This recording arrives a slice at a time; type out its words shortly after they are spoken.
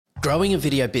Growing a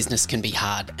video business can be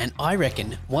hard, and I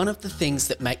reckon one of the things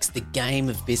that makes the game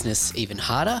of business even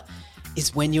harder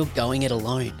is when you're going it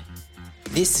alone.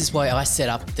 This is why I set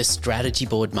up the Strategy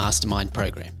Board Mastermind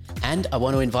program, and I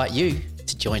want to invite you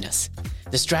to join us.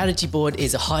 The Strategy Board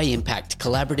is a high-impact,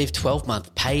 collaborative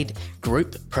 12-month paid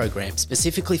group program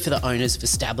specifically for the owners of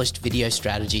established video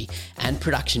strategy and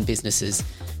production businesses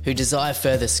who desire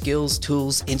further skills,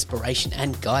 tools, inspiration,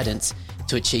 and guidance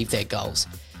to achieve their goals.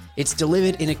 It's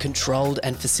delivered in a controlled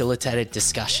and facilitated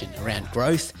discussion around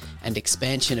growth and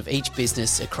expansion of each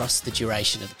business across the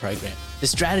duration of the program. The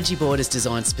Strategy Board is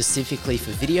designed specifically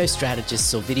for video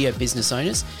strategists or video business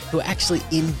owners who are actually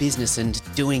in business and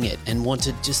doing it and want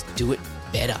to just do it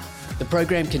better. The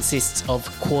program consists of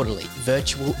quarterly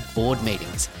virtual board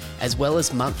meetings, as well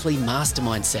as monthly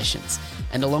mastermind sessions.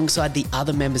 And alongside the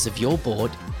other members of your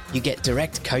board, you get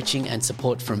direct coaching and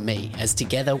support from me as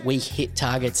together we hit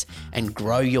targets and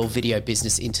grow your video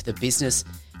business into the business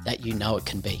that you know it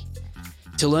can be.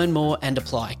 To learn more and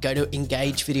apply, go to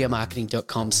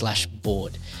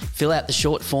engagevideomarketing.com/board. Fill out the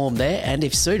short form there, and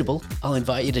if suitable, I'll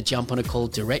invite you to jump on a call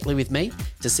directly with me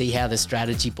to see how the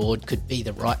Strategy Board could be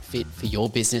the right fit for your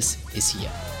business this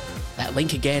year. That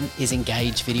link again is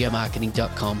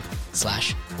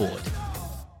engagevideomarketing.com/board.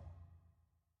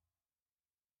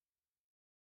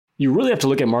 You really have to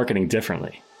look at marketing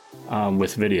differently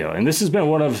with video. And this has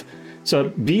been so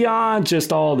beyond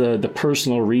just all the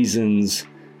personal reasons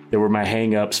that were my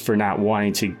hangups for not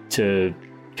wanting to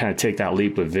kind of take that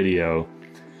leap with video,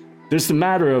 there's the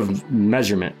matter of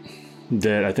measurement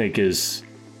that I think is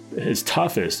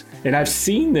toughest. And I've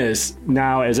seen this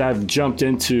now as I've jumped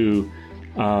into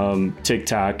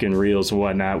TikTok and Reels and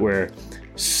whatnot, where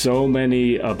so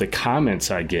many of the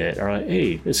comments I get are like,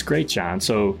 hey, it's great, John.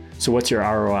 So what's your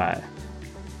ROI?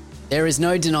 There is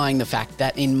no denying the fact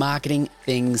that in marketing,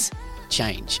 things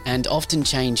change and often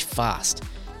change fast.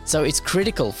 So it's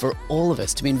critical for all of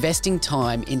us to be investing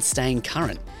time in staying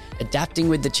current, adapting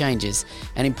with the changes,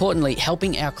 and importantly,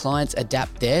 helping our clients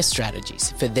adapt their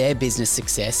strategies for their business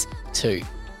success too.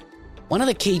 One of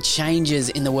the key changes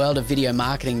in the world of video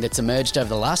marketing that's emerged over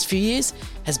the last few years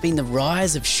has been the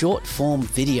rise of short-form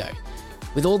video.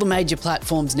 With all the major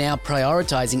platforms now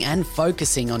prioritizing and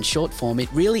focusing on short form, it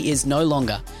really is no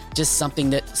longer just something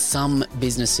that some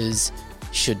businesses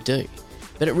should do,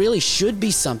 but it really should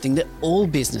be something that all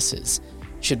businesses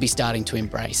should be starting to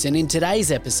embrace. And in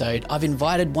today's episode, I've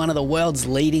invited one of the world's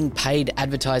leading paid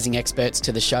advertising experts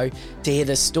to the show to hear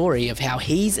the story of how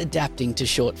he's adapting to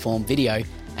short form video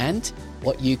and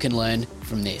what you can learn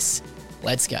from this.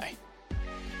 Let's go.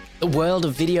 The world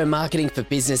of video marketing for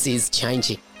business is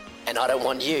changing, and I don't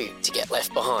want you to get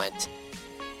left behind.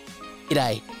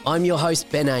 G'day, I'm your host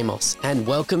Ben Amos, and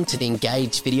welcome to the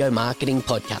Engage Video Marketing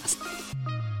Podcast.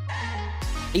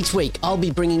 Each week, I'll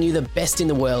be bringing you the best in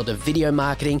the world of video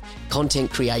marketing,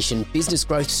 content creation, business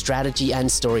growth strategy,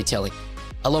 and storytelling,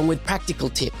 along with practical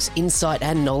tips, insight,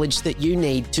 and knowledge that you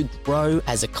need to grow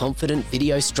as a confident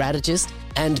video strategist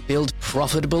and build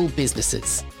profitable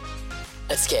businesses.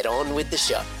 Let's get on with the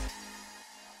show.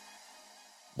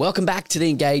 Welcome back to the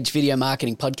Engage Video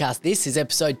Marketing Podcast. This is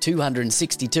episode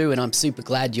 262, and I'm super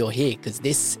glad you're here because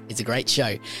this is a great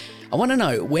show. I want to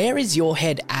know, where is your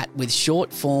head at with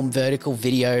short form vertical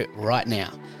video right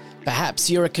now? Perhaps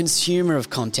you're a consumer of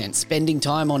content, spending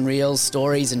time on Reels,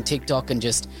 Stories, and TikTok and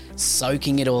just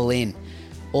soaking it all in.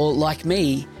 Or like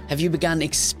me, have you begun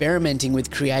experimenting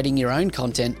with creating your own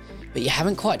content, but you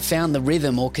haven't quite found the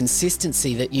rhythm or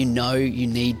consistency that you know you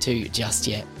need to just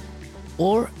yet?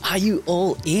 Or are you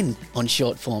all in on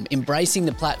short form, embracing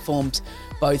the platforms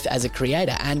both as a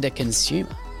creator and a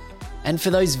consumer? And for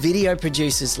those video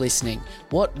producers listening,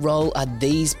 what role are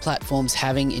these platforms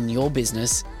having in your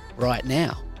business right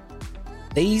now?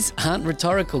 These aren't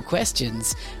rhetorical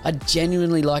questions. I'd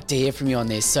genuinely like to hear from you on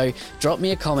this. So drop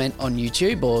me a comment on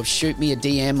YouTube or shoot me a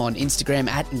DM on Instagram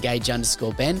at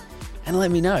engage_Ben and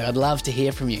let me know. I'd love to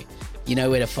hear from you. You know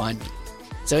where to find me.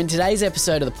 So in today's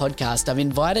episode of the podcast, I've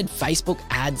invited Facebook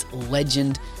ads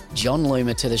legend Jon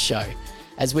Loomer to the show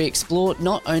as we explore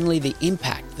not only the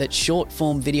impact that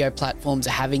short-form video platforms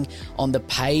are having on the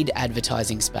paid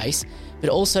advertising space, but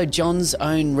also Jon's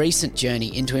own recent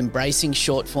journey into embracing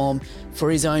short-form for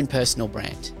his own personal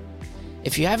brand.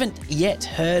 If you haven't yet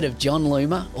heard of Jon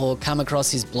Loomer or come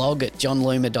across his blog at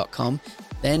jonloomer.com,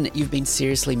 then you've been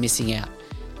seriously missing out.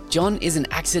 Jon is an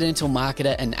accidental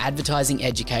marketer and advertising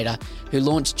educator who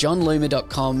launched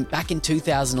jonloomer.com back in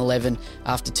 2011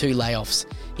 after 2 layoffs.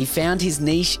 He found his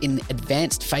niche in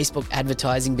advanced Facebook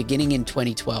advertising beginning in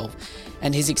 2012,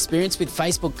 and his experience with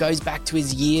Facebook goes back to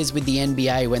his years with the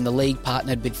NBA when the league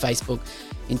partnered with Facebook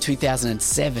in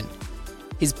 2007.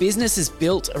 His business is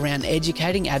built around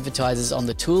educating advertisers on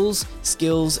the tools,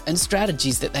 skills, and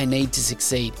strategies that they need to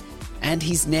succeed. And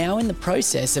he's now in the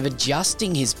process of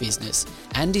adjusting his business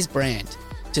and his brand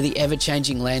to the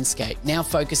ever-changing landscape, now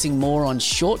focusing more on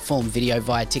short-form video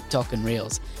via TikTok and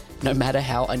Reels, no matter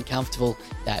how uncomfortable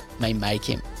that may make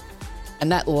him.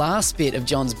 And that last bit of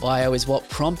John's bio is what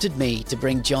prompted me to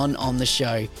bring John on the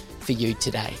show for you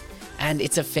today. And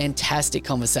it's a fantastic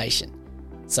conversation.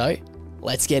 So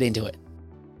let's get into it.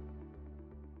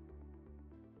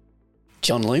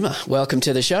 John Loomer, welcome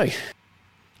to the show.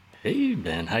 Hey,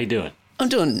 Ben, how you doing? I'm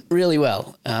doing really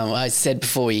well. I said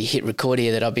before we hit record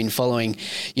here that I've been following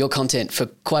your content for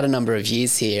quite a number of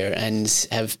years here and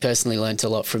have personally learnt a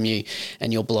lot from you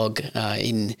and your blog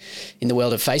in the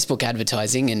world of Facebook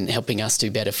advertising and helping us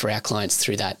do better for our clients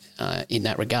through that in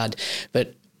that regard.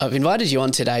 But I've invited you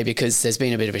on today because there's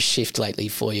been a bit of a shift lately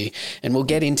for you, and we'll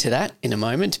get into that in a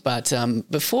moment. But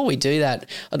before we do that,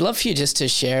 I'd love for you just to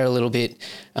share a little bit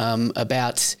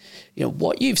about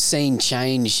what you've seen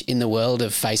change in the world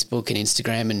of Facebook and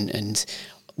Instagram and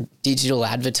digital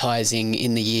advertising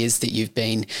in the years that you've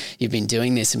been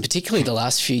doing this, and particularly the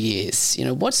last few years.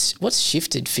 What's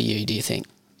shifted for you, do you think?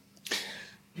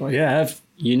 Well, yeah, I have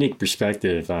unique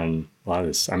perspective on a lot of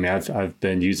this. I mean, I've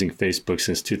been using Facebook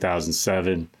since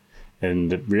 2007,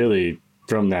 and really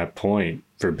from that point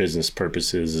for business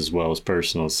purposes as well as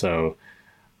personal. So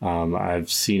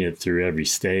I've seen it through every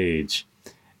stage.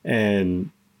 And,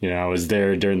 I was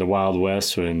there during the Wild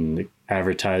West when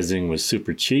advertising was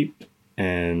super cheap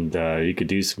and you could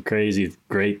do some crazy,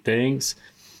 great things.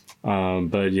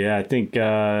 But yeah, I think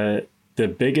the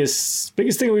biggest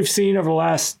thing we've seen over the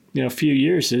last few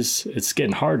years is it's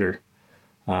getting harder,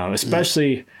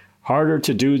 especially harder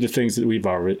to do the things that we've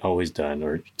always done,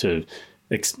 or to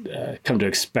come to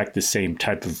expect the same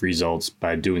type of results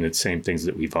by doing the same things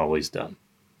that we've always done.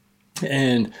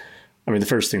 And I mean, the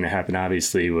first thing that happened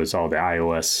obviously was all the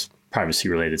iOS privacy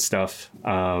related stuff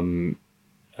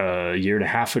a year and a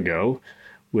half ago,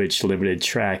 which limited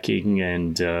tracking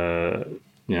and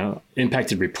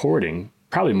impacted reporting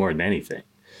probably more than anything.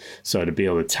 So to be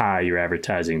able to tie your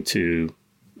advertising to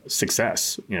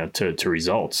success, to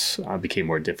results became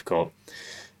more difficult.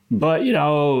 But,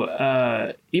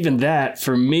 even that,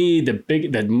 for me,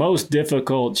 the most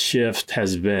difficult shift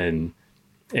has been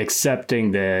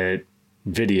accepting that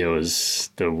video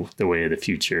is the way of the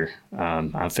future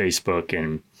on Facebook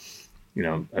and,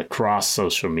 across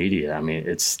social media. I mean,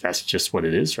 that's just what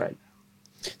it is right now.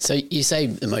 So you say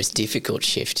the most difficult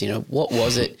shift, what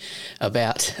was it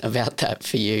about that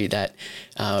for you that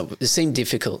seemed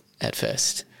difficult at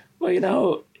first?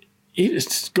 Well,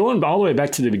 it's going all the way back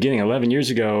to the beginning, 11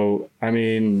 years ago. I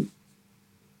mean,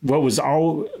 what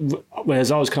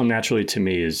has always come naturally to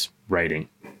me is writing.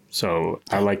 So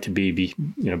I like to be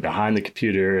behind the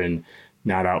computer and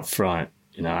not out front.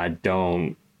 I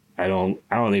don't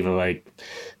even like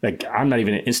I'm not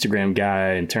even an Instagram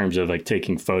guy in terms of like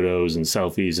taking photos and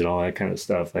selfies and all that kind of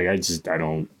stuff. Like I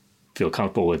don't feel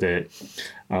comfortable with it.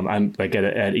 I'm like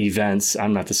at events,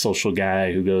 I'm not the social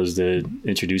guy who goes to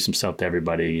introduce himself to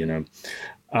everybody,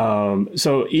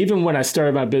 So even when I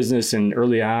started my business and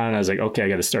early on, I was like, okay, I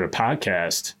got to start a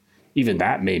podcast. Even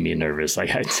that made me nervous.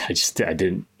 Like I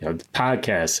didn't,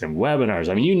 podcasts and webinars.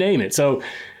 I mean, you name it. So,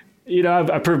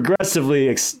 I've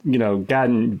progressively,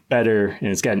 gotten better, and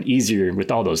it's gotten easier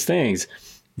with all those things.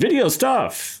 Video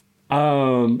stuff.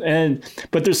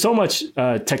 But there's so much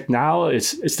technology.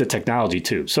 It's the technology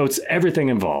too. So it's everything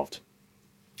involved.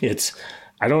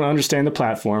 I don't understand the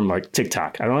platform, like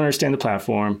TikTok. I don't understand the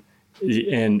platform,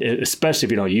 and especially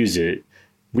if you don't use it.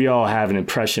 We all have an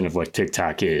impression of what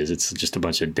TikTok is. It's just a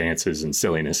bunch of dances and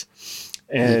silliness.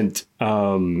 And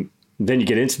then you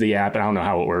get into the app, and I don't know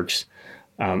how it works.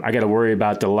 I got to worry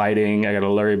about the lighting. I got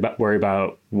to worry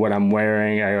about what I'm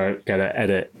wearing. I got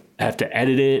to have to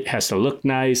edit it. It has to look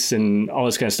nice and all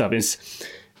this kind of stuff.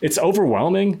 It's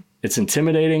overwhelming. It's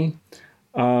intimidating.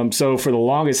 So for the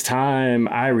longest time,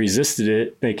 I resisted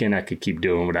it, thinking I could keep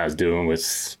doing what I was doing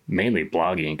with mainly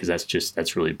blogging, because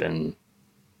that's really been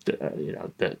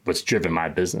what's driven my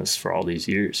business for all these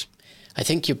years. I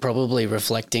think you're probably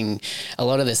reflecting a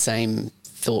lot of the same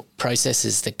thought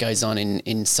processes that goes on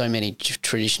in so many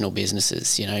traditional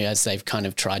businesses, as they've kind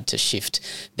of tried to shift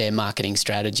their marketing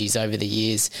strategies over the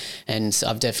years. And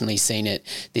I've definitely seen it,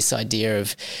 this idea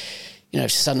of,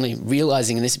 suddenly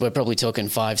realizing, and this, we're probably talking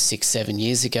 5, 6, 7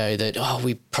 years ago, that,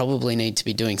 we probably need to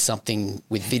be doing something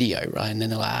with video, right? And then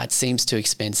they're like, it seems too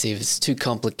expensive. It's too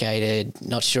complicated.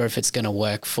 Not sure if it's going to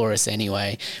work for us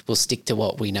anyway. We'll stick to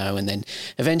what we know. And then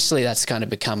eventually that's kind of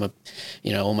become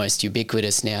almost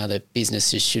ubiquitous now that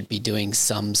businesses should be doing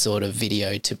some sort of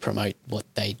video to promote what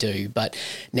they do. But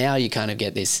now you kind of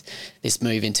get this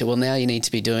move into, well, now you need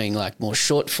to be doing like more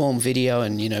short form video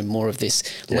and, more of this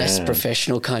less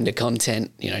professional kind of content,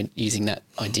 using that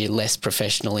idea, less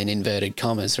professional in inverted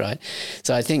commas, right?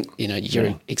 So I think,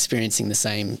 you're experiencing the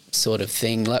same sort of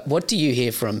thing. Like, what do you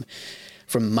hear from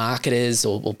marketers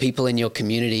or people in your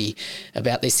community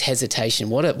about this hesitation?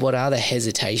 What are the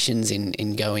hesitations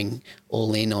in going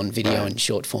all in on video and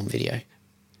short form video?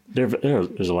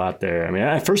 There's a lot there. I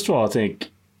mean, first of all, I think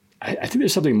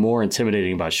there's something more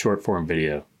intimidating about short form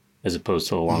video as opposed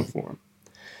to the long form,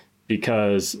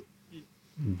 because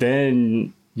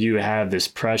then you have this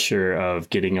pressure of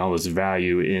getting all this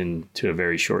value into a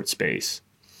very short space,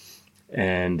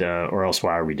 and or else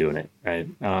why are we doing it, right?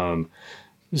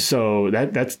 So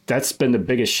that's been the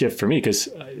biggest shift for me, because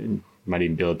you might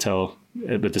even be able to tell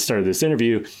at the start of this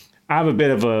interview, I'm a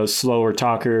bit of a slower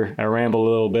talker. I ramble a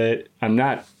little bit. I'm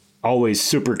not always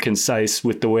super concise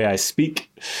with the way I speak.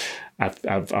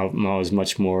 I'm always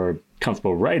much more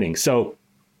comfortable writing. So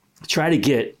try to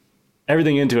get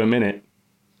everything into a minute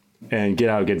and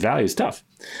get value is tough.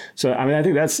 So, I mean, I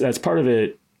think that's part of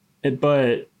it,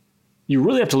 but you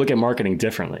really have to look at marketing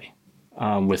differently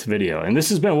with video. And this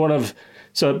has been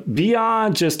so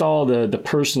beyond just all the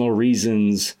personal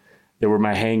reasons that were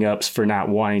my hangups for not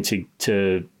wanting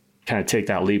to kind of take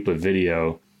that leap with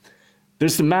video,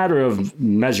 there's the matter of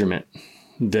measurement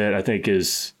that I think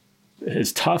is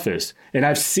toughest. And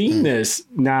I've seen this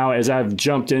now as I've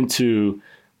jumped into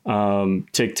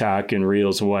TikTok and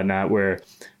Reels and whatnot, where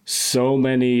so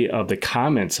many of the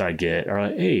comments I get are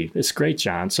like, hey, it's great,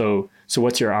 John. So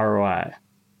what's your ROI?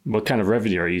 What kind of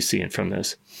revenue are you seeing from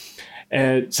this?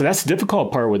 And so that's the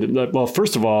difficult part with it. Well,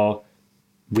 first of all,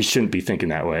 we shouldn't be thinking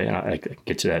that way. And I can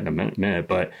get to that in a minute.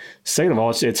 But second of all,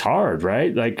 it's hard,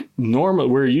 right? Like, normally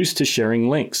we're used to sharing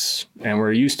links and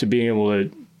we're used to being able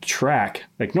to track.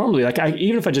 Like, normally,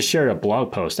 even if I just shared a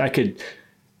blog post, I could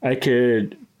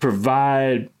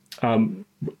provide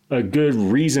a good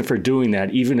reason for doing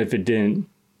that, even if it didn't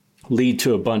lead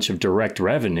to a bunch of direct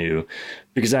revenue,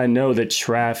 because I know that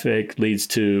traffic leads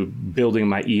to building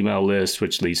my email list,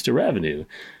 which leads to revenue.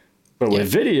 But with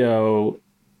video,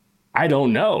 I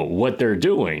don't know what they're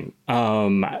doing.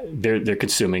 They're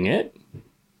consuming it.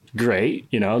 Great.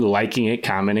 Liking it,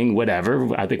 commenting,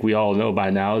 whatever. I think we all know by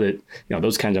now that,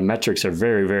 those kinds of metrics are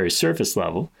very, very surface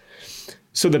level.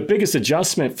 So the biggest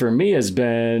adjustment for me has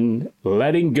been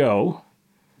letting go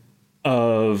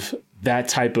of that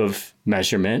type of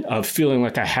measurement, of feeling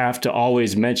like I have to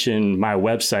always mention my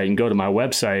website and go to my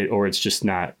website, or it's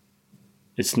not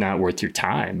worth your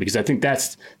time. Because I think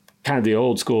that's kind of the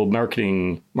old school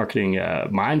marketing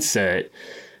mindset,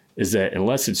 is that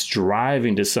unless it's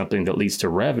driving to something that leads to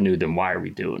revenue, then why are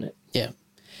we doing it? Yeah.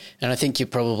 And I think you're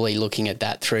probably looking at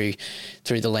that through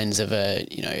the lens of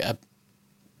a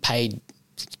paid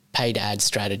ad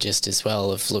strategist as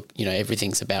well, of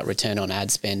everything's about return on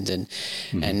ad spend. And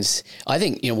I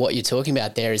think, what you're talking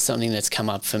about there is something that's come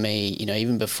up for me,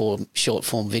 even before short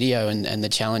form video, and the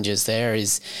challenges there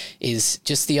is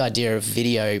just the idea of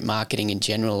video marketing in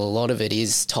general. A lot of it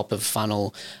is top of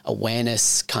funnel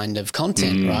awareness kind of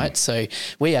content, right? So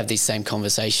we have these same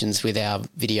conversations with our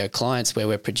video clients where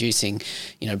we're producing,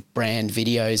 brand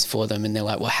videos for them, and they're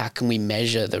like, well, how can we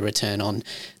measure the return on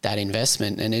that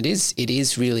investment? And it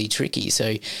is really tricky.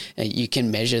 So you can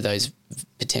measure those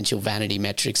potential vanity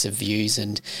metrics of views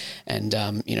and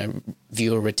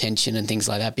viewer retention and things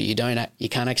like that, but you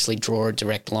can't actually draw a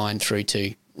direct line through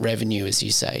to revenue, as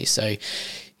you say. So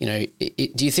do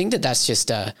you think that that's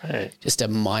just a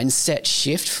mindset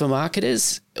shift for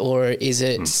marketers, or is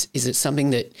it something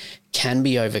that can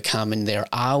be overcome and there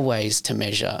are ways to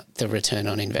measure the return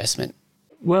on investment?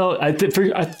 Well,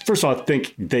 first of all, I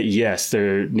think that, yes,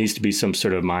 there needs to be some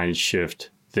sort of mind shift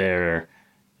there,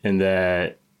 and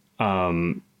that I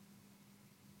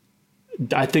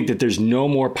think that there's no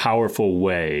more powerful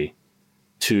way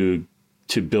to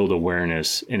build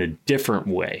awareness in a different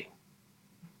way,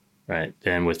 right,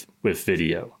 than with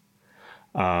video.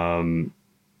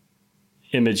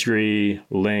 Imagery,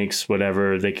 links,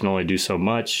 whatever, they can only do so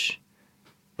much.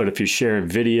 But if you're sharing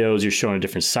videos, you're showing a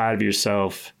different side of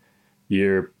yourself.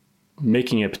 You're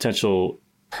making a potential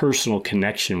personal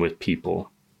connection with people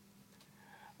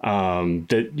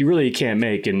that you really can't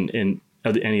make in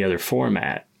any other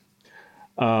format.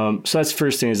 So that's the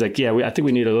first thing is like, yeah, I think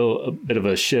we need a bit of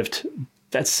a shift.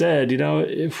 That said,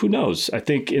 who knows? I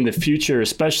think in the future,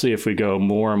 especially if we go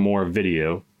more and more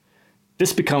video,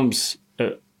 this becomes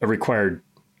a required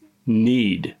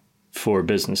need for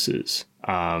businesses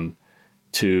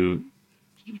to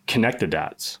connect the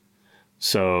dots.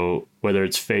 So whether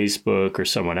it's Facebook or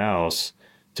someone else,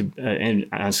 and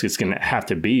honestly, it's going to have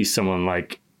to be someone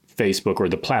like Facebook or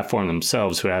the platform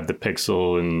themselves who have the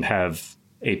pixel and have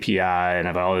API and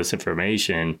have all this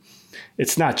information.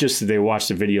 It's not just that they watch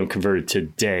the video and convert it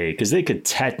today, because they could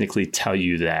technically tell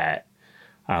you that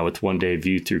with one-day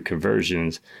view through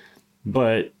conversions.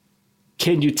 But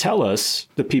can you tell us,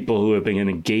 the people who have been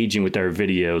engaging with our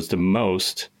videos the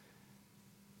most,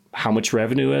 how much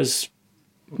revenue has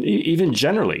even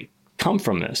generally come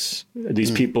from this?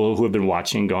 These people who have been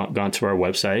watching, gone to our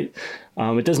website.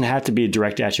 It doesn't have to be a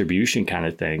direct attribution kind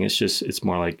of thing. It's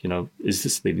more like, is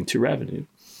this leading to revenue?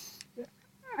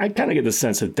 I kind of get the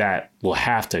sense that will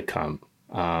have to come,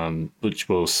 which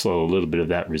will slow a little bit of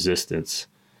that resistance.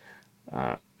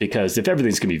 Because if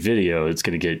everything's going to be video, it's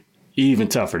going to get even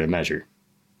tougher to measure.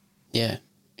 Yeah,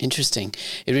 interesting.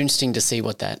 It'd be interesting to see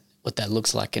what that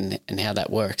looks like and how that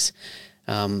works.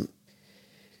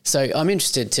 So I'm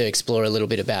interested to explore a little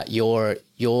bit about your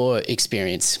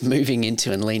experience moving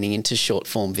into and leaning into short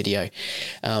form video,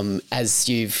 as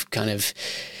you've kind of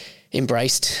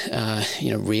embraced,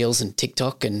 Reels and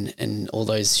TikTok and all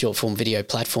those short form video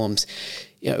platforms.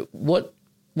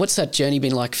 What's that journey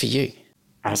been like for you?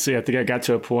 Honestly, I think I got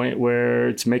to a point where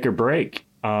it's make or break.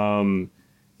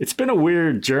 It's been a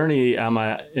weird journey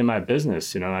in my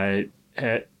business. I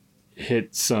had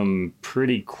hit some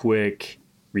pretty quick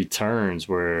returns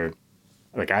where,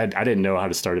 like, I didn't know how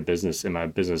to start a business, and my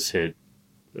business hit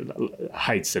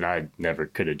heights that I never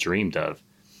could have dreamed of.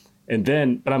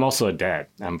 But I'm also a dad.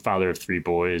 I'm father of 3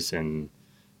 boys, and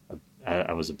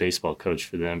I was a baseball coach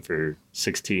for them for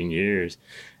 16 years.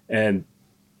 And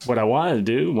what I wanted to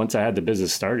do once I had the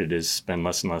business started is spend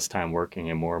less and less time working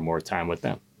and more time with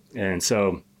them. And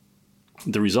so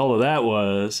the result of that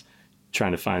was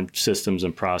trying to find systems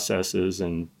and processes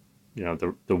and,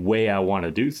 the way I want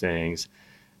to do things.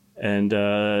 And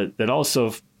that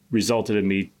also resulted in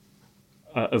me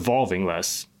evolving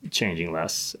less, changing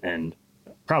less, and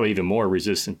probably even more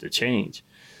resistant to change.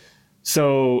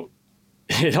 So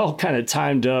it all kind of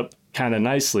timed up kind of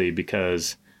nicely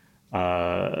because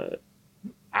I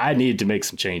needed to make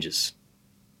some changes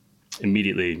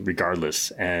immediately,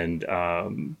 regardless. And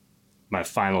my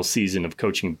final season of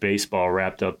coaching baseball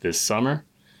wrapped up this summer.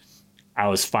 I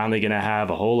was finally going to have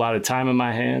a whole lot of time in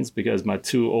my hands because my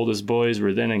 2 oldest boys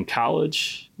were then in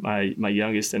college, my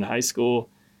youngest in high school.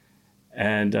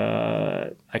 And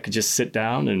I could just sit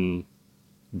down and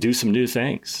do some new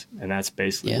things. And that's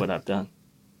basically what I've done.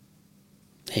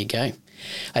 There you go.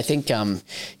 I think,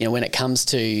 when it comes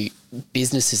to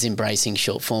businesses embracing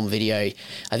short form video,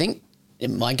 I think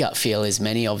my gut feel is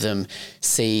many of them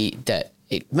see that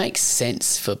it makes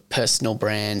sense for personal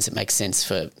brands. It makes sense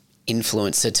for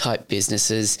influencer type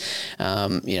businesses.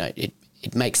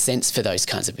 It makes sense for those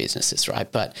kinds of businesses, right?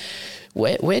 But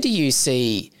where do you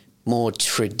see more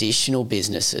traditional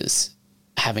businesses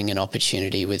having an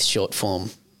opportunity with short form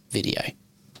video?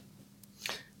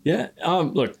 Yeah.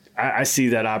 Look, I see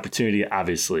that opportunity,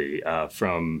 obviously,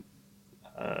 from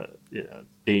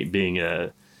being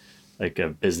a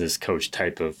business coach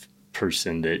type of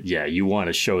person that, you want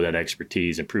to show that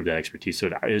expertise and prove that expertise. So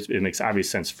it makes obvious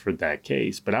sense for that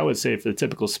case. But I would say for the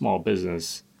typical small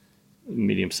business,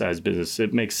 medium-sized business,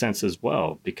 it makes sense as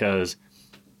well, because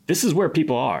this is where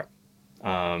people are.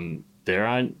 They're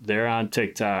on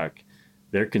TikTok.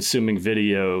 They're consuming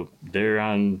video. They're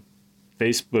on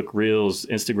Facebook Reels,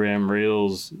 Instagram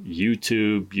Reels,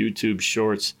 YouTube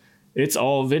Shorts. It's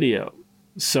all video.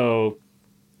 So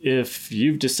if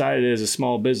you've decided as a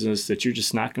small business that you're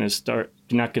just not going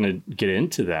to get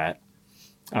into that,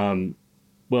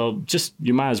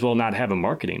 you might as well not have a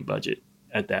marketing budget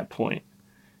at that point,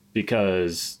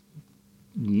 because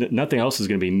nothing else is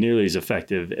going to be nearly as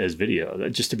effective as video,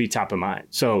 just to be top of mind.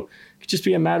 So it could just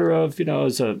be a matter of,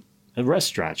 as a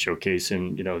restaurant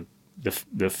showcasing,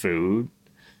 the food,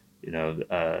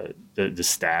 the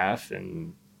staff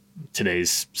and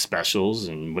today's specials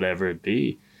and whatever it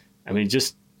be. I mean,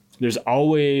 there's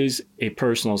always a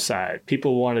personal side.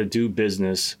 People want to do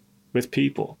business with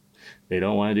people. They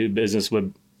don't want to do business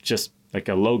with just like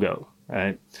a logo,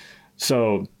 right?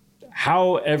 So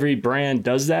how every brand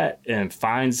does that and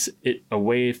finds a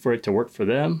way for it to work for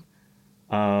them,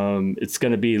 it's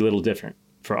going to be a little different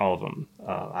for all of them.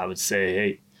 I would say,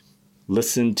 hey,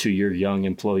 listen to your young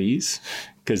employees,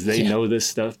 because they know this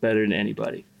stuff better than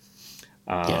anybody.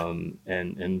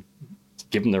 and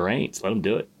give them the reins, let them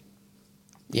do it.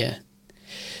 Yeah.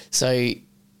 So,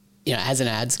 as an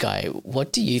ads guy,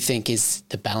 what do you think is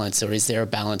the balance, or is there a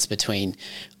balance between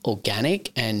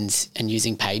organic and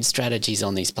using paid strategies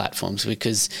on these platforms?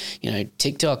 Because,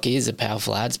 TikTok is a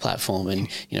powerful ads platform, and,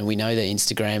 we know that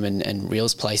Instagram and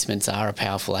Reels placements are a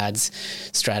powerful ads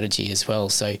strategy as well.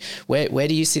 So where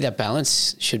do you see that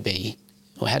balance should be,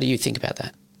 or how do you think about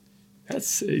that?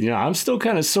 That's, I'm still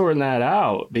kind of sorting that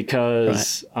out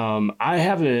because I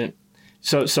haven't.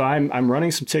 So I'm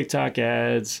running some TikTok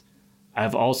ads.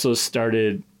 I've also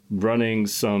started running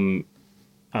some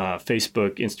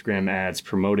Facebook, Instagram ads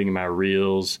promoting my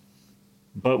Reels.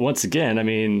 But once again,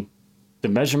 the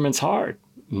measurement's hard.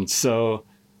 And so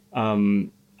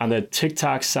on the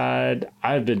TikTok side,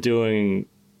 I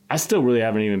still really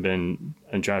haven't even been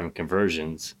driving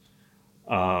conversions.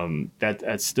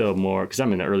 That's still more because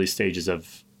I'm in the early stages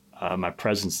of my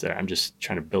presence there. I'm just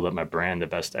trying to build up my brand the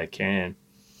best I can.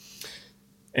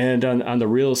 And on the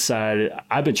Reels side,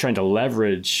 I've been trying to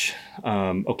leverage, who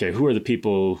are the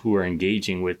people who are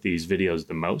engaging with these videos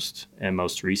the most and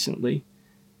most recently,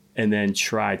 and then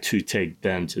try to take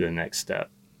them to the next step.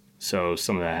 So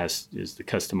some of that is the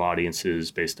custom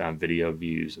audiences based on video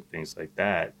views and things like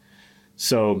that.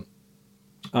 So,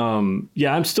 I'm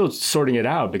still sorting it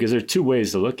out because there are two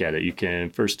ways to look at it. You can,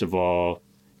 first of all,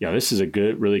 this is a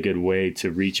really good way to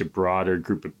reach a broader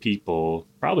group of people,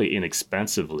 probably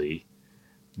inexpensively,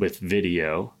 with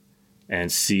video and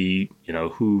see,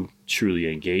 who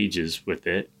truly engages with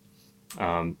it.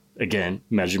 Again,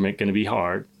 measurement going to be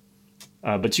hard.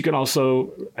 But you can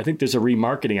also, I think there's a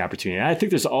remarketing opportunity. And I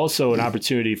think there's also an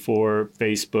opportunity for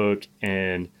Facebook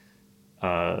and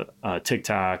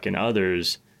TikTok and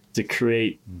others to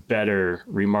create better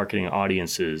remarketing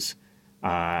audiences.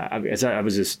 I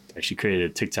was just actually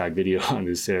created a TikTok video on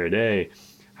this the other day,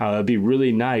 how it'd be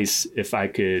really nice if I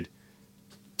could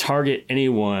target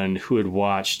anyone who had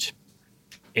watched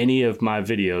any of my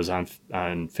videos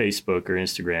on Facebook or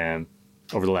Instagram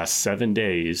over the last 7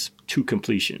 days to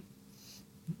completion.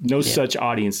 No such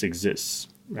audience exists,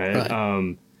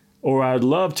 right? Or I'd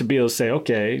love to be able to say,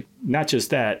 okay, not just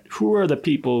that, who are the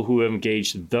people who have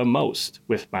engaged the most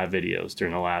with my videos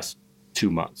during the last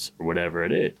 2 months or whatever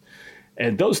it is?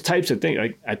 And those types of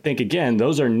things, I think, again,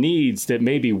 those are needs that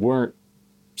maybe weren't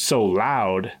so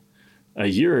loud a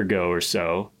year ago or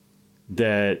so,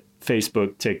 that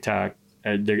Facebook, TikTok,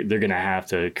 they're going to have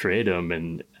to create them,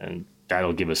 and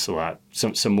that'll give us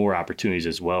some more opportunities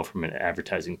as well from an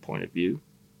advertising point of view.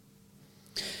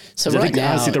 So right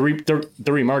now, honestly,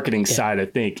 the remarketing side, I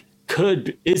think,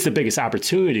 is the biggest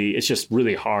opportunity. It's just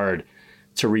really hard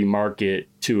to remarket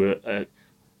to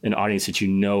an audience that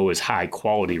is high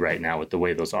quality right now with the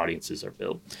way those audiences are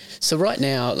built. So right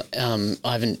now,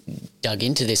 I haven't dug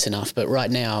into this enough, but right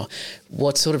now,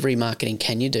 what sort of remarketing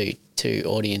can you do to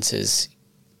audiences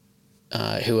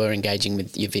who are engaging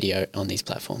with your video on these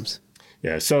platforms?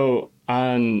 Yeah, so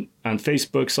on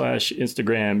Facebook /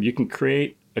 Instagram, you can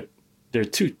create there are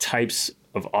two types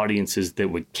of audiences that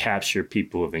would capture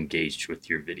people who have engaged with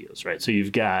your videos, right? So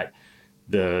you've got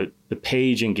the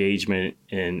page engagement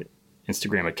and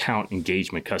Instagram account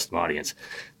engagement custom audience.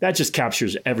 That just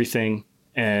captures everything,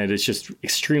 and it's just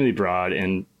extremely broad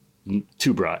and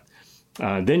too broad.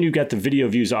 Then you got the video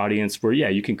views audience where,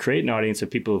 you can create an audience of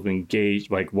people who've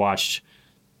engaged, like watched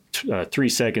 3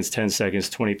 seconds, 10 seconds,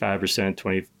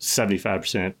 25%,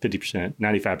 75%, 50%,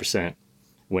 95%.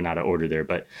 Went out of order there,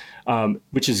 but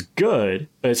which is good,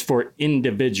 but it's for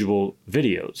individual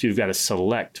videos. You've got to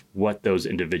select what those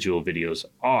individual videos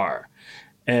are.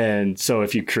 And so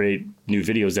if you create new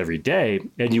videos every day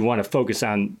and you want to focus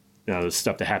on the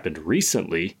stuff that happened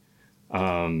recently,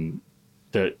 the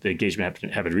engagement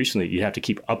happened recently, you have to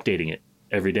keep updating it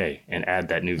every day and add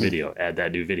that new video,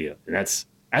 And that's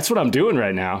what I'm doing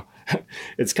right now.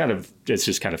 It's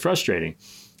just kind of frustrating.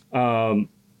 So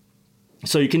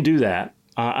you can do that.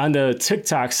 On the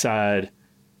TikTok side,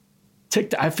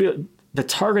 I feel the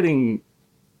targeting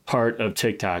part of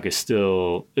TikTok is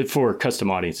still, for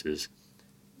custom audiences,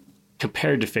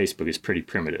 compared to Facebook, is pretty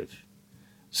primitive.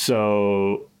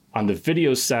 So on the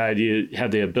video side, you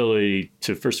have the ability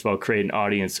to, first of all, create an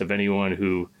audience of anyone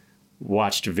who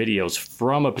watched videos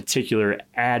from a particular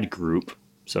ad group.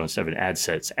 So instead of an ad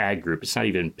set, it's ad group. It's not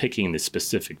even picking the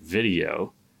specific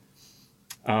video.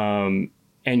 And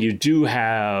you do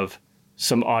have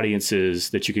some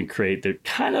audiences that you can create that are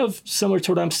kind of similar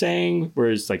to what I'm saying, where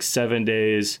it's like 7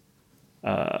 days,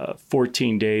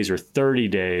 14 days, or 30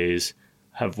 days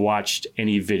have watched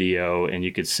any video, and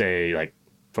you could say like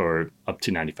for up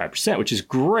to 95%, which is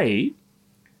great.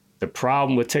 The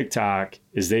problem with TikTok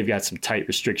is they've got some tight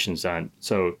restrictions on,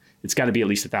 so it's got to be at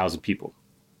least 1,000 people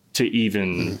to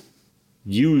even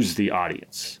use the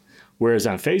audience. Whereas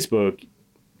on Facebook,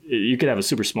 you could have a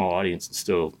super small audience and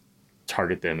still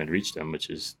target them and reach them, which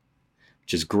is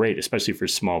great, especially for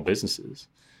small businesses.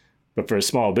 But for a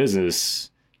small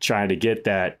business, trying to get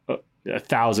that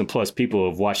 1,000 plus people who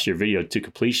have watched your video to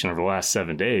completion over the last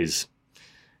 7 days,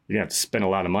 you're gonna have to spend a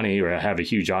lot of money or have a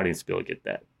huge audience to be able to get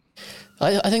that.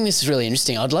 I think this is really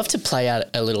interesting. I'd love to play out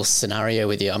a little scenario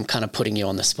with you. I'm kind of putting you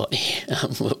on the spot here.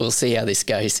 We'll see how this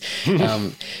goes.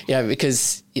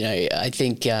 Because I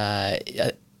think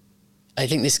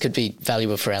this could be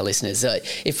valuable for our listeners.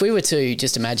 If we were to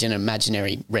just imagine an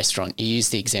imaginary restaurant, you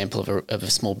used the example of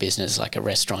a small business like a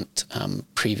restaurant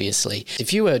previously.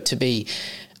 If you were to be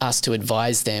asked to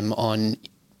advise them on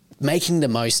making the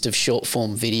most of short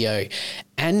form video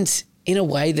and in a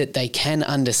way that they can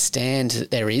understand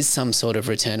that there is some sort of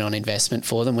return on investment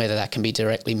for them, whether that can be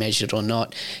directly measured or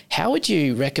not, how would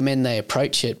you recommend they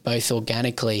approach it, both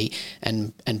organically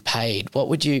and paid? Where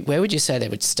would you say they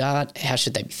would start? How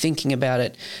should they be thinking about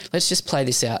it? Let's just play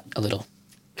this out a little.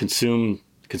 Consume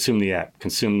the app,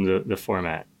 consume the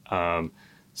format.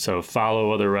 So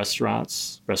follow other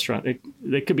restaurants.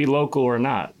 They could be local or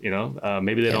not.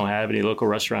 Maybe they don't have any local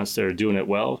restaurants that are doing it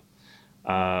well.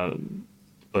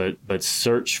 But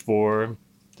search for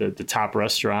the top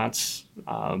restaurants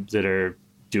that are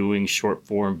doing short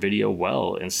form video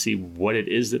well and see what it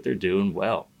is that they're doing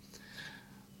well.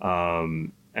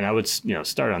 And I would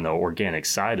start on the organic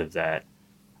side of that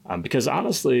because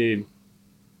honestly,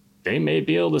 they may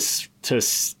be able to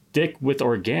stick with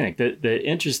organic. The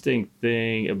interesting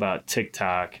thing about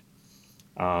TikTok,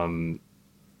 the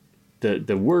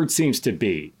word seems to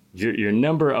be your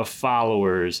number of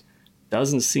followers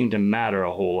doesn't seem to matter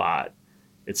a whole lot.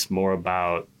 It's more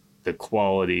about the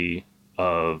quality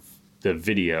of the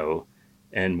video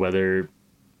and whether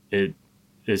it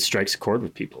strikes a chord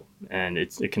with people. And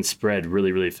it can spread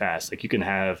really, really fast. Like you can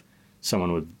have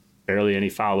someone with barely any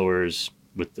followers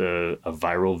with a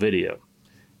viral video.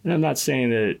 And I'm not saying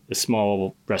that a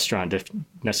small restaurant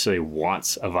necessarily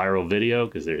wants a viral video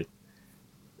because they're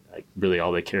like really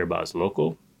all they care about is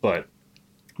local. But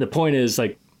the point is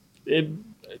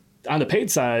on the paid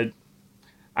side,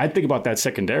 I think about that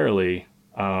secondarily.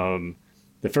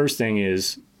 The first thing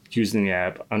is using the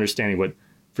app, understanding what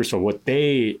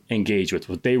they engage with,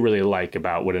 what they really like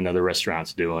about what another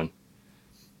restaurant's doing.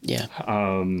 Yeah.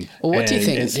 What do you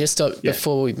think,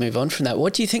 before we move on from that,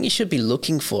 what do you think you should be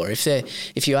looking for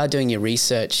if you are doing your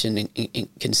research and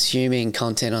consuming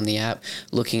content on the app,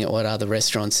 looking at what other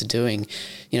restaurants are doing,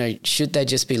 should they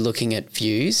just be looking at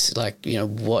views? Like,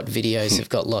 what videos have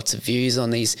got lots of views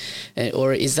on these,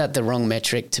 or is that the wrong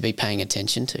metric to be paying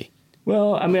attention to?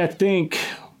 Well, I mean, I think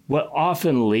what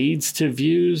often leads to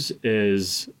views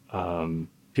is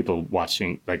people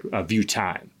watching like a view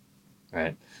time,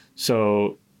 right?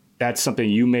 So that's something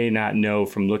you may not know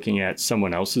from looking at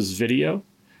someone else's video,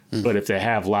 but if they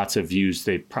have lots of views,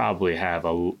 they probably have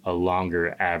a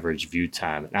longer average view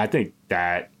time. And I think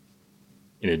that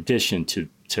in addition to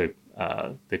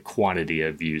the quantity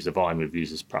of views, the volume of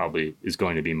views is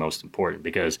going to be most important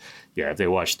because, if they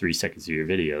watch 3 seconds of your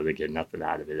video, they get nothing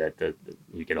out of it.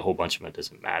 You get a whole bunch of them, it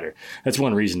doesn't matter. That's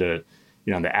one reason to,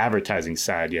 on the advertising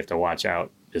side, you have to watch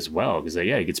out as well because,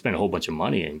 you could spend a whole bunch of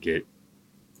money and get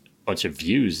bunch of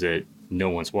views that no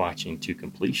one's watching to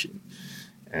completion.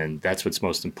 And that's what's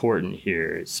most important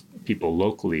here is people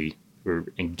locally who are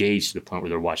engaged to the point where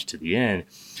they're watching to the end,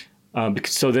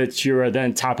 so that you're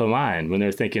then top of mind when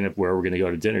they're thinking of where we're going to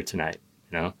go to dinner tonight,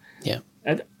 Yeah.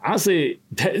 And honestly,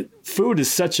 food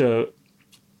is such a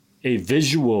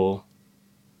visual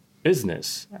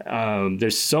business.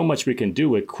 There's so much we can do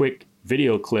with quick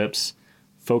video clips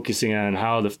focusing on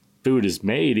how the food is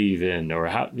made even, or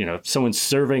how, if someone's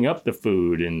serving up the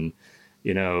food and,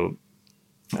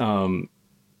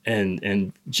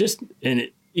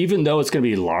 even though it's going to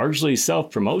be largely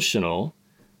self-promotional,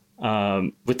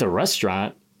 with the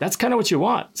restaurant, that's kind of what you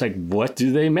want. It's like, what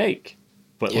do they make?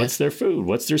 What's their food?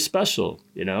 What's their special?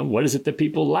 What is it that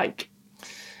people like?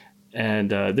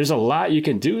 And there's a lot you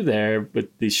can do there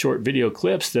with these short video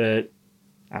clips that,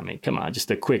 I mean, come on, just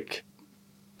a quick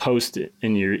post it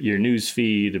in your news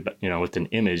feed, with an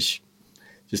image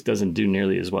just doesn't do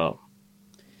nearly as well.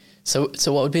 So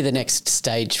what would be the next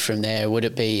stage from there? Would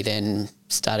it be then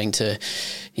starting to,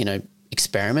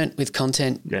 experiment with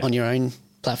content on your own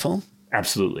platform?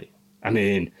 Absolutely. I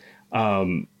mean,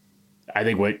 I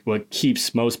think what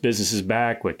keeps most businesses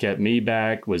back, what kept me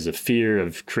back was the fear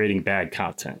of creating bad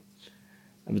content.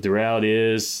 But the reality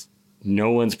is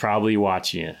no one's probably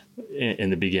watching you in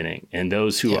the beginning, and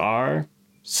those who are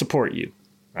support you,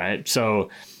 right? So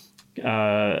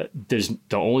there's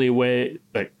the only way,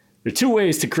 like there are two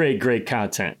ways to create great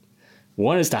content.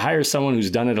 One is to hire someone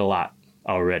who's done it a lot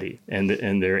already, and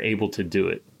they're able to do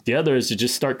it. The other is to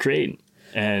just start creating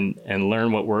and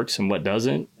learn what works and what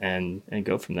doesn't, and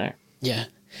go from there. Yeah.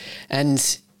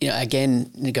 And,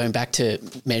 again, going back to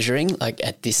measuring, like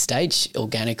at this stage,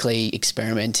 organically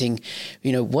experimenting,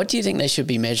 what do you think they should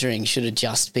be measuring? Should it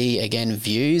just be, again,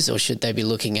 views, or should they be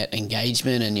looking at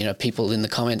engagement and, people in the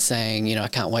comments saying, I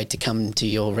can't wait to come to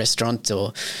your restaurant,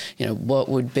 or, what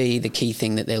would be the key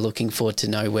thing that they're looking for to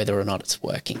know whether or not it's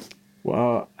working?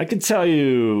 Well, I can tell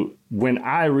you when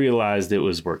I realized it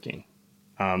was working,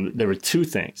 there were two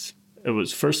things. It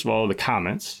was, first of all, the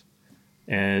comments,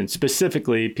 and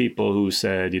specifically people who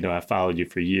said, I followed you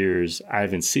for years. I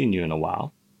haven't seen you in a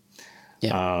while.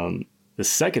 Yeah. The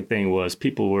second thing was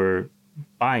people were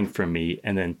buying from me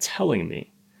and then telling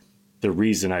me the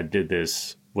reason I did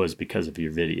this was because of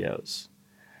your videos.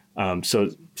 So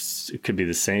it could be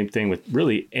the same thing with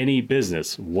really any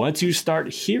business. Once you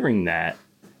start hearing that,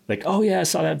 like, oh yeah, I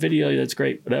saw that video, that's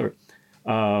great, whatever.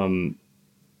 That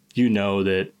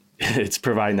it's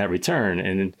providing that return.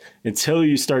 And until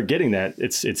you start getting that,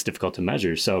 it's difficult to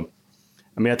measure. So,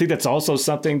 I think that's also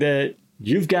something that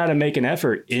you've got to make an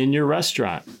effort in your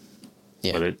restaurant.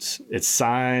 Yeah. Whether it's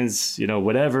signs,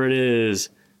 whatever it is,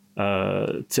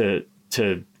 to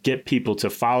get people to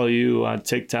follow you on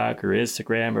TikTok or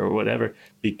Instagram or whatever,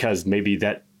 because maybe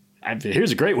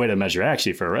here's a great way to measure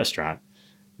actually for a restaurant.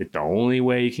 The only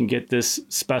way you can get this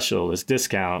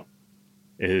discount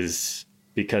is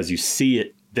because you see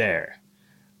it there.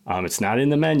 It's not in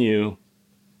the menu,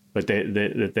 but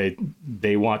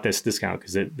they want this discount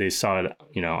because they saw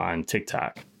it, on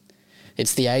TikTok.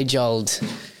 It's the age-old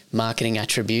marketing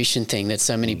attribution thing that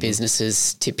so many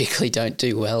businesses typically don't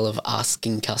do well, of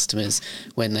asking customers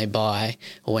when they buy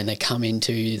or when they come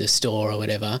into the store or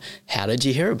whatever, how did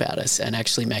you hear about us? And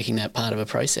actually making that part of a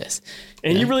process.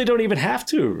 And you really don't even have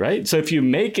to, right? So if you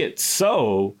make it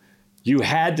so you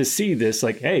had to see this,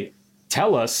 like, hey,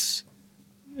 tell us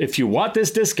if you want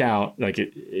this discount, like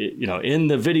in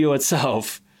the video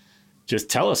itself, just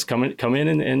tell us, come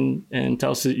in and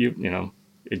tell us that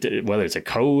whether it's a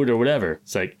code or whatever.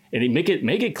 It's like, and make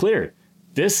it clear.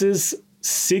 This is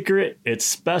secret. It's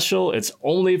special. It's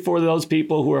only for those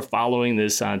people who are following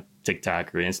this on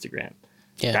TikTok or Instagram.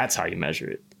 Yeah. That's how you measure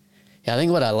it. Yeah, I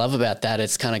think what I love about that,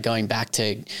 it's kind of going back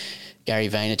to Gary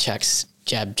Vaynerchuk's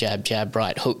jab, jab, jab,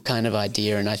 right hook kind of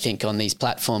idea. And I think on these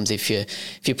platforms, if you're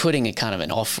putting a kind of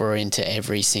an offer into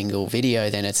every single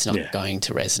video, then it's not going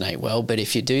to resonate well. But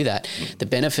if you do that, the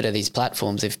benefit of these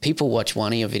platforms, if people watch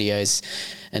one of your videos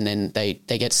and then they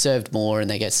get served more and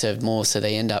they get served more, so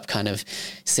they end up kind of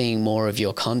seeing more of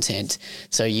your content.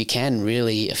 So you can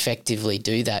really effectively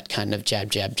do that kind of jab,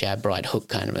 jab, jab, right hook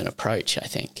kind of an approach, I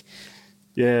think.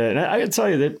 Yeah, and I can tell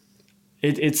you that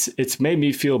it's made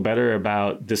me feel better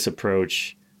about this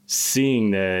approach, seeing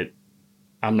that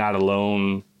I'm not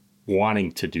alone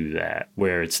wanting to do that,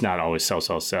 where it's not always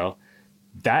sell.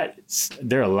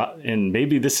 There are a lot, and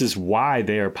maybe this is why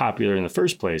they are popular in the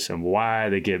first place and why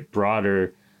they get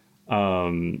broader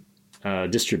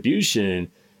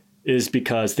distribution, is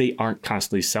because they aren't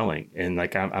constantly selling. And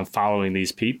like I'm following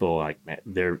these people, like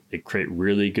they create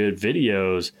really good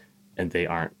videos and they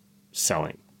aren't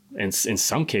selling. And in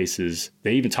some cases,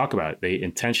 they even talk about it. They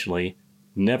intentionally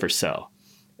never sell.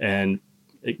 And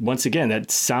once again, that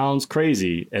sounds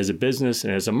crazy as a business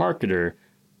and as a marketer,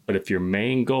 but if your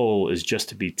main goal is just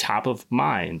to be top of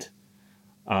mind,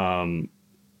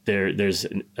 there's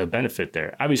a benefit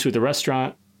there. Obviously, with the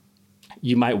restaurant,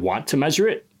 you might want to measure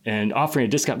it, and offering a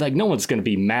discount. Like, no one's going to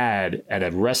be mad at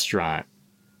a restaurant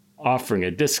offering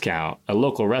a discount, a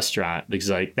local restaurant, because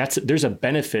like there's a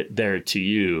benefit there to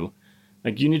you.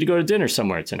 Like, you need to go to dinner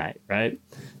somewhere tonight, right?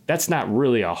 That's not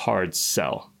really a hard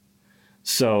sell.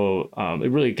 So it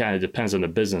really kind of depends on the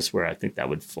business where I think that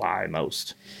would fly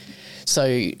most.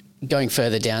 So going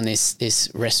further down this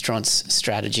restaurant's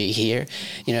strategy here,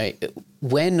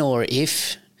 when or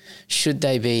if should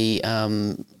they be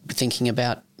thinking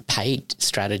about paid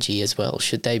strategy as well?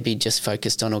 Should they be just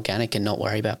focused on organic and not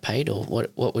worry about paid, or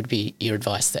what would be your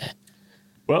advice there?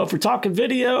 Well, if we're talking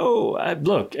video, I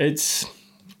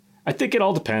think it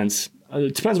all depends.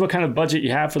 It depends what kind of budget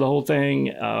you have for the whole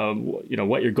thing,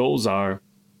 what your goals are.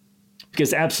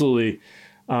 Because absolutely,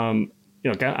 I'm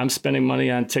spending money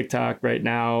on TikTok right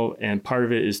now, and part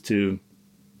of it is to,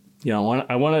 I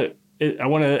want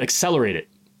to accelerate it.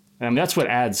 That's what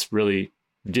ads really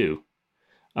do,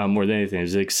 more than anything,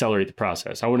 is accelerate the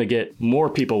process. I want to get more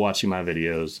people watching my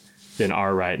videos. than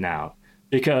are right now.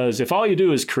 Because if all you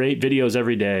do is create videos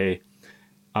every day,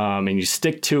 and you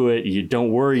stick to it, you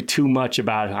don't worry too much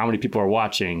about how many people are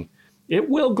watching, it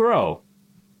will grow.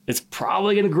 It's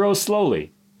probably going to grow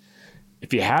slowly.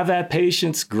 If you have that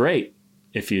patience, great.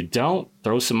 If you don't,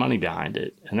 throw some money behind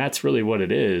it. And that's really what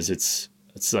it is. It's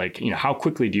like, how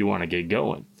quickly do you want to get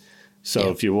going? So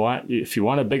if you want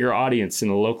a bigger audience in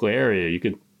the local area, you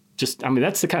could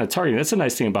that's the kind of targeting. That's the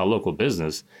nice thing about local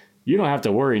business. You don't have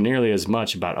to worry nearly as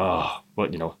much about,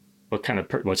 what kind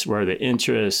of, what are the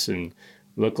interests and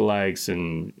lookalikes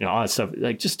and all that stuff.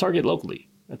 Like, just target locally.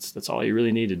 That's all you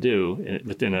really need to do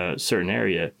within a certain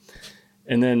area.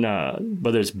 And then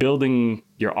whether it's building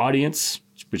your audience,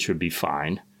 which would be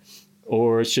fine,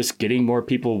 or it's just getting more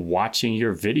people watching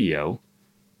your video,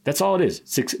 that's all it is.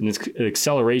 It's an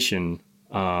acceleration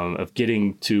of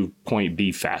getting to point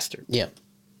B faster. Yeah.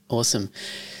 Awesome.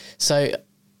 So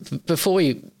before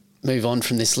we move on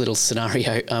from this little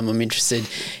scenario, I'm interested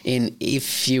in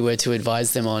if you were to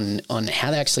advise them on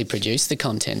how they actually produce the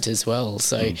content as well.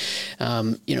 So,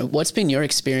 what's been your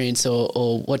experience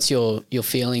or what's your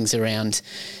feelings around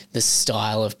the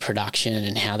style of production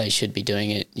and how they should be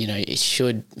doing it? It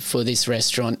should, for this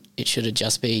restaurant, it should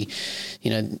just be,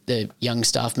 the young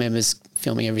staff members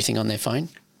filming everything on their phone.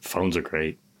 Phones are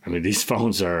great. I mean, these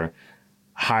phones are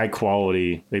high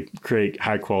quality. They create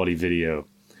high quality video.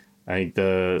 I think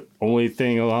the only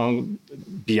thing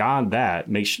beyond that,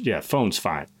 phone's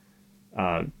fine.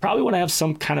 Probably want to have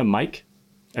some kind of mic,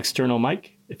 external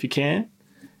mic, if you can.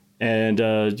 And,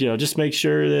 just make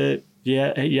sure that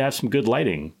you have some good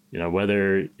lighting,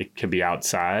 whether it could be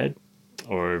outside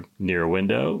or near a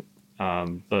window.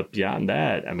 But beyond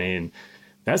that, I mean,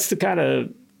 that's the kind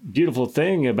of beautiful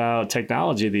thing about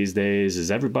technology these days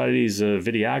is everybody's a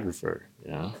videographer,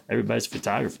 everybody's a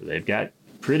photographer. They've got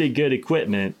pretty good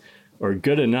equipment or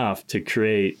good enough to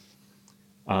create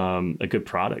a good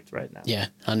product right now. Yeah,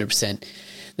 100%.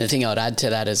 The thing I would add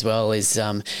to that as well is,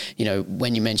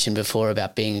 when you mentioned before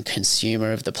about being a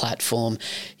consumer of the platform,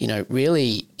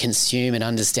 really consume and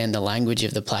understand the language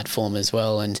of the platform as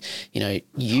well, and,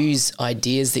 use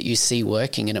ideas that you see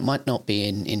working. And it might not be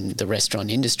in the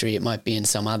restaurant industry, it might be in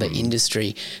some other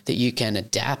industry that you can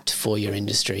adapt for your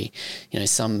industry.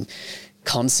 Some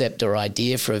concept or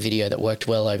idea for a video that worked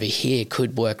well over here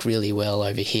could work really well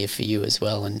over here for you as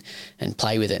well, and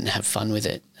play with it and have fun with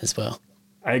it as well.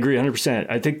 I agree 100%.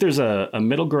 I think there's a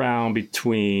middle ground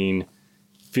between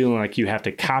feeling like you have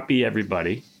to copy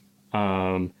everybody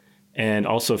and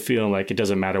also feeling like it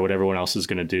doesn't matter what everyone else is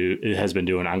going to do. It has been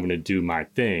doing. I'm going to do my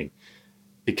thing,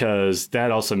 because that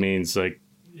also means like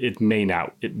it may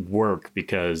not work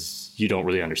because you don't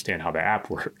really understand how the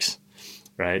app works.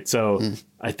 Right. So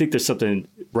I think there's something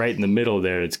right in the middle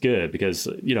there. It's good because,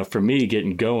 for me,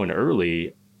 getting going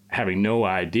early, having no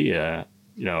idea,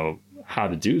 how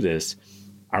to do this,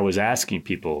 I was asking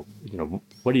people,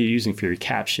 what are you using for your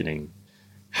captioning?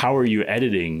 How are you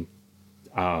editing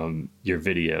your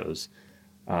videos?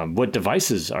 What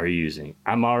devices are you using?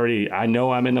 I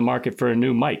know I'm in the market for a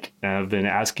new mic. And I've been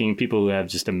asking people who have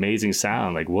just amazing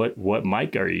sound, like what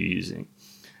mic are you using?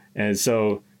 And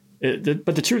so,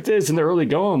 but the truth is, in the early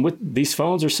going, with these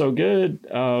phones are so good,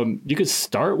 you could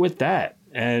start with that,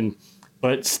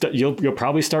 but you'll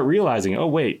probably start realizing, oh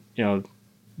wait,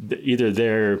 either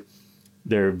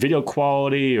their video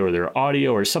quality or their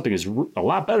audio or something is a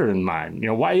lot better than mine.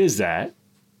 Why is that?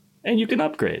 And you can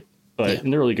upgrade. But in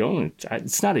the early going,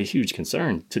 it's not a huge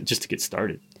concern to get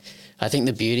started. I think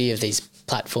the beauty of these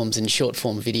platforms and short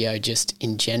form video just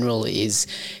in general is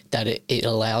that it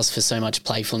allows for so much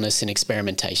playfulness and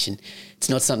experimentation. It's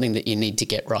not something that you need to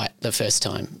get right the first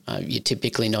time. You're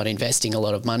typically not investing a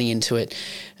lot of money into it.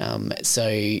 So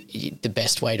the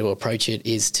best way to approach it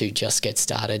is to just get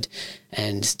started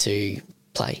and to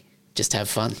play, just have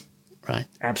fun, right?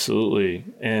 Absolutely.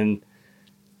 And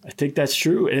I think that's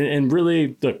true. And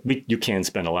really, look, you can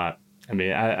spend a lot. I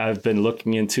mean, I've been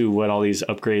looking into what all these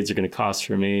upgrades are going to cost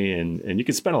for me, and you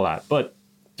can spend a lot. But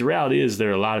the reality is there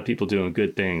are a lot of people doing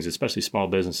good things, especially small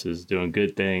businesses doing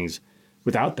good things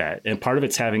without that. And part of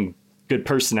it's having good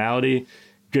personality,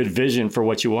 good vision for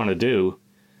what you want to do,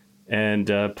 and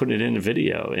putting it in a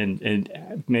video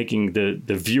and making the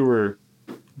viewer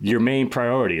your main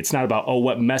priority. It's not about,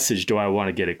 what message do I want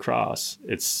to get across?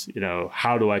 It's,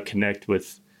 how do I connect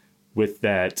with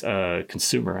that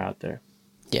consumer out there?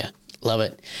 Yeah. Love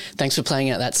it. Thanks for playing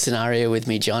out that scenario with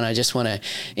me, John. I just want to,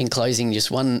 in closing,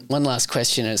 just one last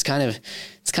question. And it's kind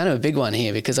of a big one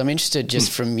here because I'm interested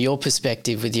just from your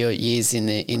perspective with your years in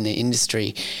the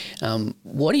industry.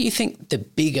 What do you think the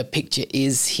bigger picture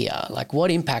is here? Like, what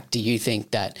impact do you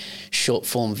think that short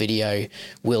form video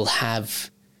will have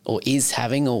or is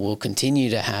having or will continue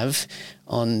to have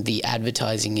on the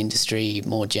advertising industry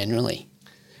more generally?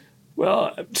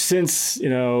 Well, since,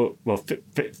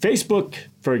 Facebook,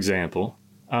 for example,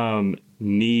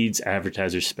 needs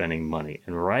advertisers spending money.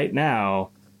 And right now,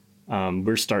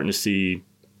 we're starting to see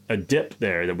a dip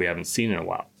there that we haven't seen in a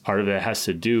while. Part of it has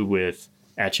to do with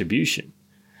attribution.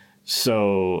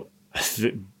 So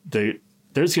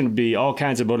there's going to be all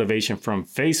kinds of motivation from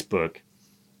Facebook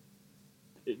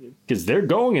because they're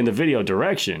going in the video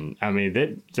direction. I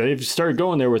mean, they've started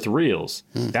going there with Reels.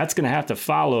 That's going to have to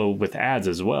follow with ads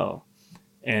as well.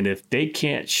 And if they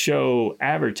can't show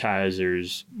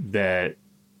advertisers that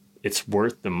it's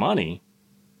worth the money,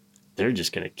 they're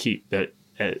just going to keep that.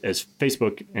 As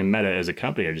Facebook and Meta as a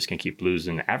company are just going to keep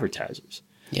losing advertisers.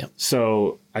 Yeah.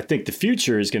 So I think the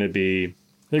future is going to be,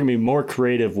 there are going to be more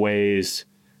creative ways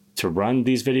to run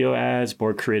these video ads,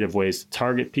 more creative ways to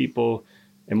target people,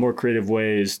 and more creative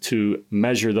ways to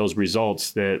measure those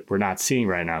results that we're not seeing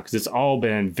right now. Because it's all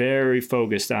been very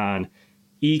focused on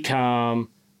e-com,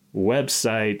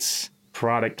 websites,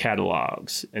 product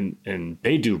catalogs, and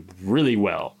they do really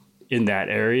well in that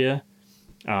area.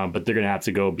 But they're going to have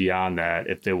to go beyond that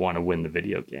if they want to win the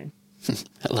video game. I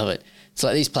love it. It's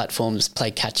like these platforms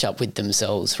play catch up with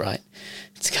themselves, right?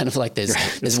 It's kind of like there's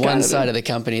one side of the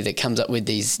company that comes up with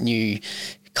these new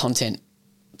content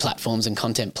platforms and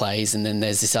content plays, and then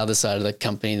there's this other side of the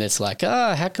company that's like,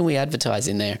 how can we advertise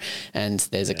in there? And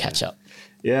there's a catch up.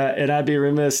 Yeah, and I'd be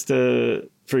remiss to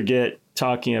forget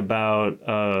talking about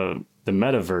the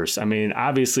metaverse. I mean,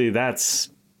 obviously that's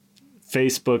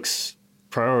Facebook's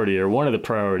priority, or one of the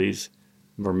priorities,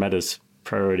 or Meta's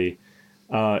priority.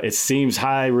 It seems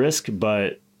high risk,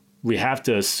 but we have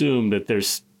to assume that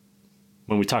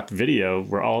when we talk video,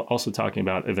 we're also talking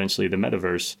about eventually the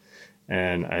metaverse,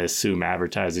 and I assume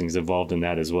advertising is involved in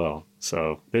that as well.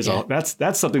 So that's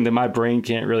something that my brain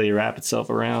can't really wrap itself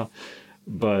around,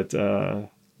 but I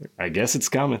guess it's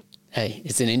coming. Hey,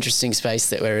 it's an interesting space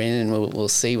that we're in, and we'll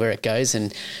see where it goes,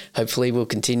 and hopefully we'll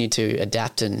continue to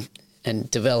adapt and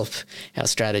develop our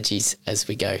strategies as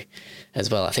we go as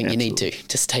well. I think Absolutely. You need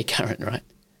to stay current, right?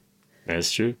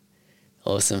 That's true.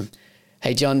 Awesome.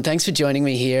 Hey, John, thanks for joining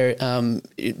me here.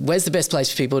 Where's the best place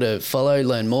for people to follow,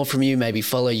 learn more from you, maybe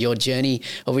follow your journey?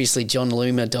 Obviously,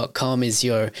 johnloomer.com is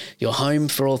your home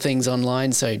for all things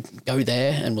online. So go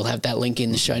there, and we'll have that link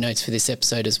in the show notes for this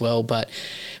episode as well. But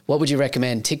what would you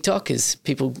recommend? TikTok? As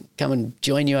people come and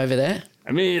join you over there?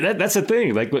 I mean, that's the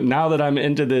thing. Like, now that I'm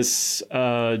into this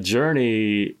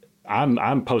journey,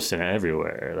 I'm posting it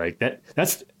everywhere. Like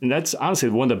that's honestly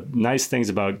one of the nice things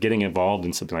about getting involved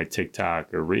in something like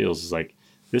TikTok or Reels is like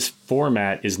this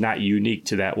format is not unique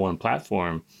to that one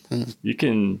platform. You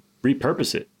can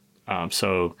repurpose it.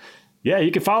 So yeah,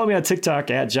 you can follow me on TikTok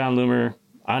at John Loomer,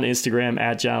 on Instagram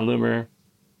at John Loomer,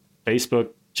 Facebook,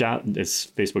 it's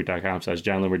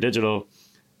facebook.com/John Loomer Digital.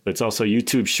 But it's also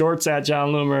YouTube Shorts at John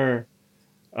Loomer.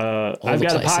 I've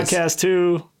got a podcast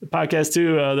too, the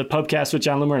Pubcast with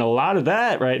John Loomer, and a lot of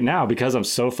that right now, because I'm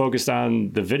so focused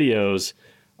on the videos,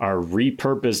 are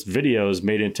repurposed videos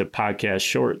made into podcast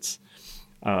shorts.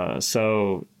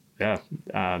 So yeah,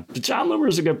 John Loomer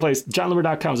is a good place.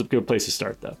 JohnLoomer.com is a good place to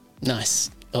start, though. Nice.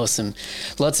 Awesome.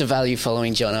 Lots of value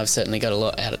following John. I've certainly got a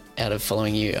lot out of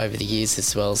following you over the years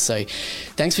as well. So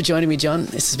thanks for joining me, John.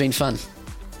 This has been fun.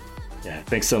 Yeah,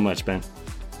 thanks so much, Ben.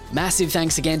 Massive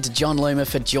thanks again to John Loomer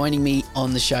for joining me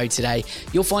on the show today.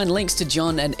 You'll find links to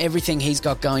John and everything he's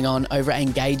got going on over at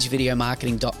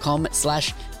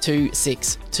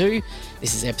engagevideomarketing.com/262.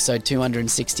 This is episode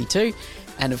 262.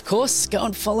 And of course, go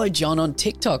and follow John on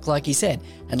TikTok, like he said,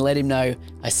 and let him know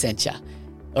I sent you.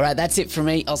 All right, that's it from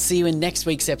me. I'll see you in next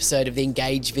week's episode of the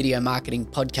Engage Video Marketing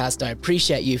Podcast. I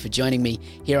appreciate you for joining me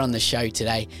here on the show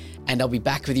today, and I'll be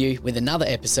back with you with another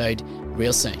episode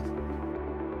real soon.